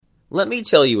Let me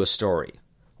tell you a story.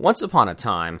 Once upon a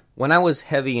time, when I was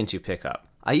heavy into pickup,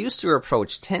 I used to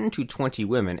approach 10 to 20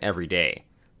 women every day.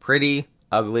 Pretty,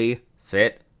 ugly,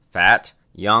 fit, fat,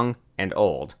 young, and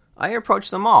old. I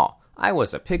approached them all. I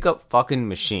was a pickup fucking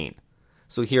machine.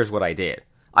 So here's what I did.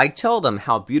 I'd tell them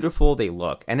how beautiful they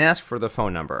look and ask for the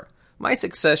phone number. My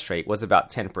success rate was about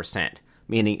 10%,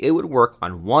 meaning it would work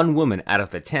on one woman out of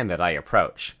the 10 that I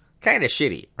approach. Kinda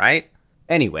shitty, right?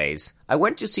 Anyways, I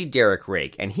went to see Derek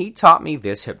Rake, and he taught me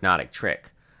this hypnotic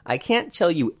trick. I can't tell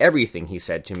you everything he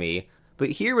said to me,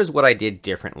 but here is what I did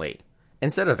differently.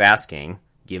 Instead of asking,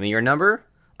 "Give me your number,"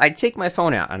 I'd take my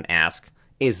phone out and ask,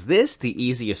 "Is this the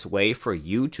easiest way for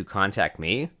you to contact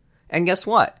me?" And guess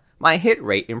what? My hit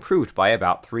rate improved by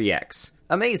about 3x.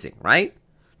 Amazing, right?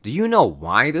 Do you know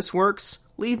why this works?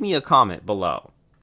 Leave me a comment below.